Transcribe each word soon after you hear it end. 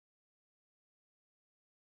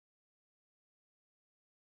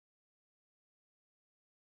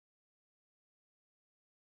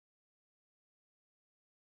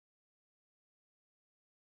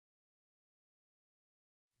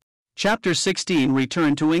Chapter 16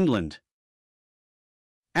 Return to England.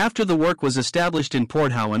 After the work was established in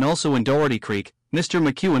Porthowe and also in Doherty Creek, Mr.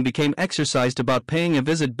 McEwen became exercised about paying a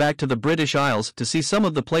visit back to the British Isles to see some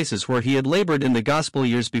of the places where he had labored in the gospel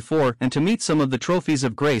years before and to meet some of the trophies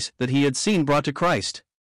of grace that he had seen brought to Christ.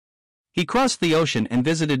 He crossed the ocean and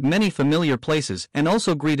visited many familiar places and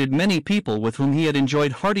also greeted many people with whom he had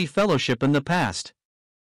enjoyed hearty fellowship in the past.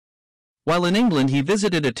 While in England he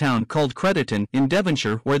visited a town called Crediton in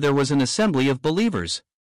Devonshire where there was an assembly of believers.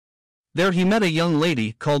 There he met a young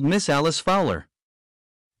lady called Miss Alice Fowler.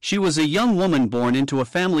 She was a young woman born into a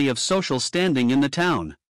family of social standing in the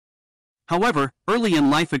town. However, early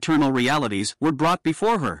in life eternal realities were brought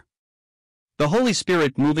before her. The Holy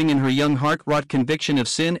Spirit moving in her young heart wrought conviction of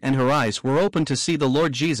sin and her eyes were opened to see the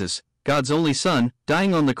Lord Jesus, God's only Son,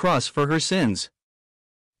 dying on the cross for her sins.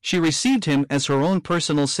 She received him as her own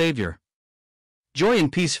personal Savior. Joy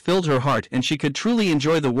and peace filled her heart and she could truly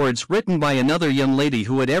enjoy the words written by another young lady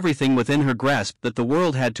who had everything within her grasp that the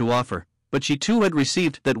world had to offer, but she too had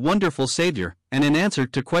received that wonderful Savior, and in answer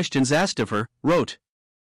to questions asked of her, wrote,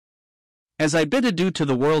 "As I bid adieu to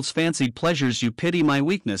the world's fancied pleasures you pity my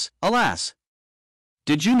weakness, alas!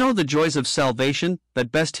 Did you know the joys of salvation,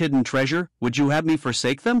 that best hidden treasure, would you have me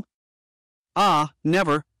forsake them? Ah,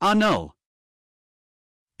 never, ah no.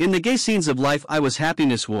 In the gay scenes of life I was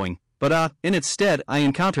happiness wooing, but in its stead I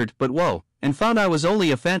encountered but woe, and found I was only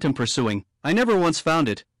a phantom pursuing, I never once found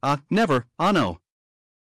it, never, no.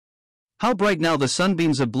 How bright now the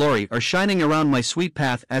sunbeams of glory are shining around my sweet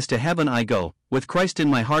path as to heaven I go, with Christ in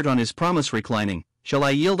my heart on his promise reclining, shall I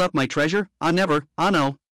yield up my treasure? Never,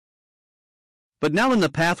 no. But now in the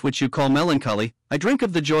path which you call melancholy, I drink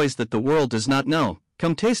of the joys that the world does not know,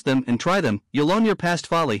 come taste them and try them, you'll own your past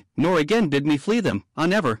folly, nor again bid me flee them,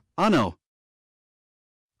 never, no.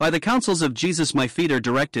 By the counsels of Jesus my feet are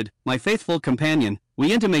directed, my faithful companion,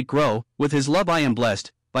 we intimate grow, with his love I am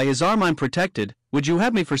blessed, by his arm I'm protected, would you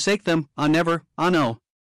have me forsake them? Never, no.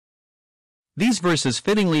 These verses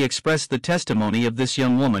fittingly express the testimony of this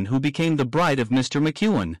young woman who became the bride of Mr.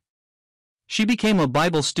 McEwen. She became a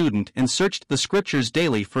Bible student and searched the scriptures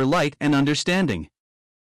daily for light and understanding.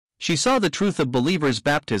 She saw the truth of believers'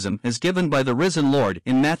 baptism as given by the risen Lord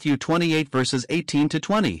in Matthew 28 verses 18 to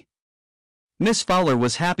 20. Miss Fowler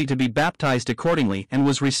was happy to be baptized accordingly and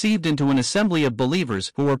was received into an assembly of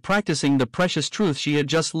believers who were practicing the precious truth she had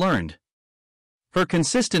just learned. Her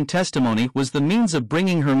consistent testimony was the means of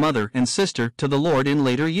bringing her mother and sister to the Lord in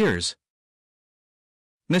later years.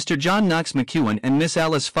 Mr. John Knox McEwen and Miss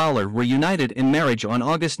Alice Fowler were united in marriage on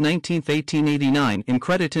August 19, 1889 in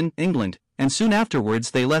Crediton, England, and soon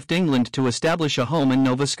afterwards they left England to establish a home in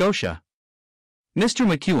Nova Scotia. Mr.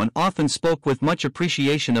 McEwen often spoke with much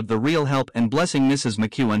appreciation of the real help and blessing Mrs.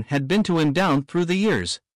 McEwen had been to him down through the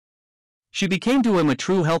years. She became to him a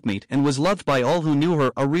true helpmeet and was loved by all who knew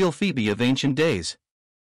her, a real Phoebe of ancient days.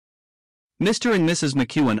 Mr. and Mrs.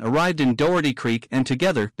 McEwen arrived in Doherty Creek and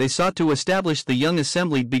together they sought to establish the young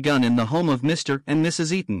assembly begun in the home of Mr. and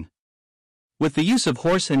Mrs. Eaton. With the use of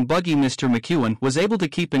horse and buggy Mr. McEwen was able to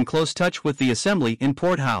keep in close touch with the assembly in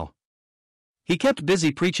Porthowe. He kept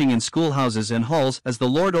busy preaching in schoolhouses and halls as the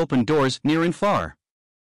Lord opened doors near and far.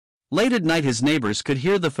 Late at night his neighbors could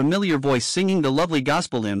hear the familiar voice singing the lovely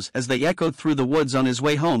gospel hymns as they echoed through the woods on his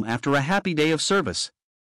way home after a happy day of service.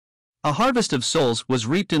 A harvest of souls was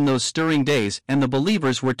reaped in those stirring days and the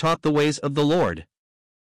believers were taught the ways of the Lord.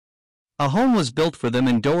 A home was built for them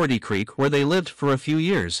in Doherty Creek where they lived for a few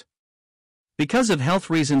years. Because of health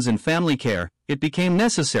reasons and family care, it became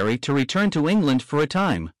necessary to return to England for a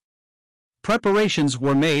time. Preparations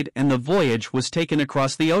were made and the voyage was taken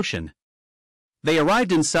across the ocean. They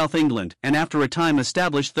arrived in South England and after a time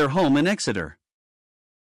established their home in Exeter.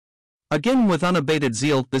 Again with unabated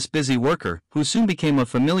zeal this busy worker, who soon became a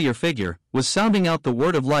familiar figure, was sounding out the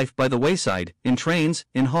word of life by the wayside, in trains,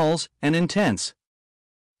 in halls, and in tents.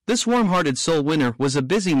 This warm-hearted soul winner was a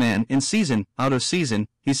busy man in season, out of season,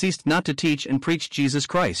 he ceased not to teach and preach Jesus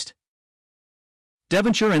Christ.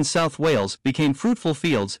 Devonshire and South Wales became fruitful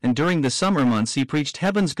fields and during the summer months he preached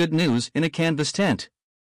heaven's good news in a canvas tent.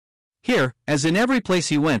 Here, as in every place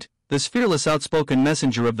he went, this fearless outspoken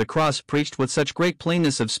messenger of the cross preached with such great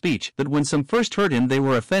plainness of speech that when some first heard him they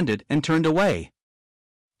were offended and turned away.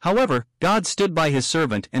 However, God stood by his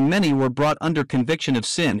servant and many were brought under conviction of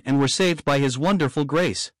sin and were saved by his wonderful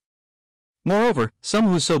grace. Moreover, some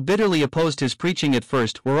who so bitterly opposed his preaching at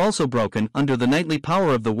first were also broken under the nightly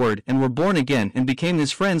power of the word and were born again and became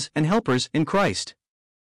his friends and helpers in Christ.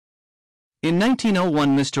 In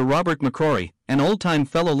 1901 Mr. Robert McCrory, an old-time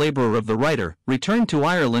fellow laborer of the writer, returned to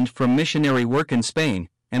Ireland from missionary work in Spain,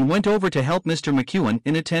 and went over to help Mr. McEwen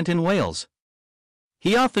in a tent in Wales.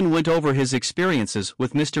 He often went over his experiences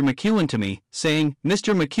with Mr. McEwen to me, saying,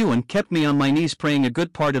 "Mr. McEwen kept me on my knees praying a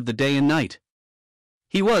good part of the day and night."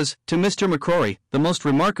 He was, to Mr. McCrory, the most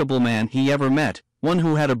remarkable man he ever met, one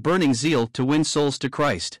who had a burning zeal to win souls to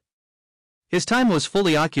Christ. His time was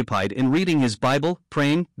fully occupied in reading his Bible,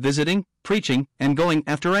 praying, visiting, preaching, and going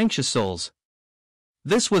after anxious souls.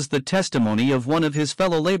 This was the testimony of one of his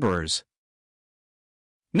fellow laborers.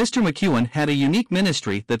 Mr. McEwen had a unique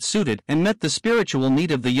ministry that suited and met the spiritual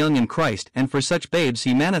need of the young in Christ, and for such babes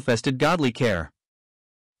he manifested godly care.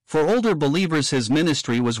 For older believers his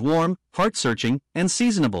ministry was warm, heart-searching, and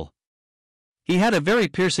seasonable. He had a very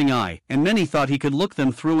piercing eye, and many thought he could look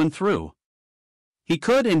them through and through. He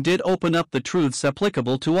could and did open up the truths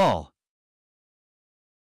applicable to all.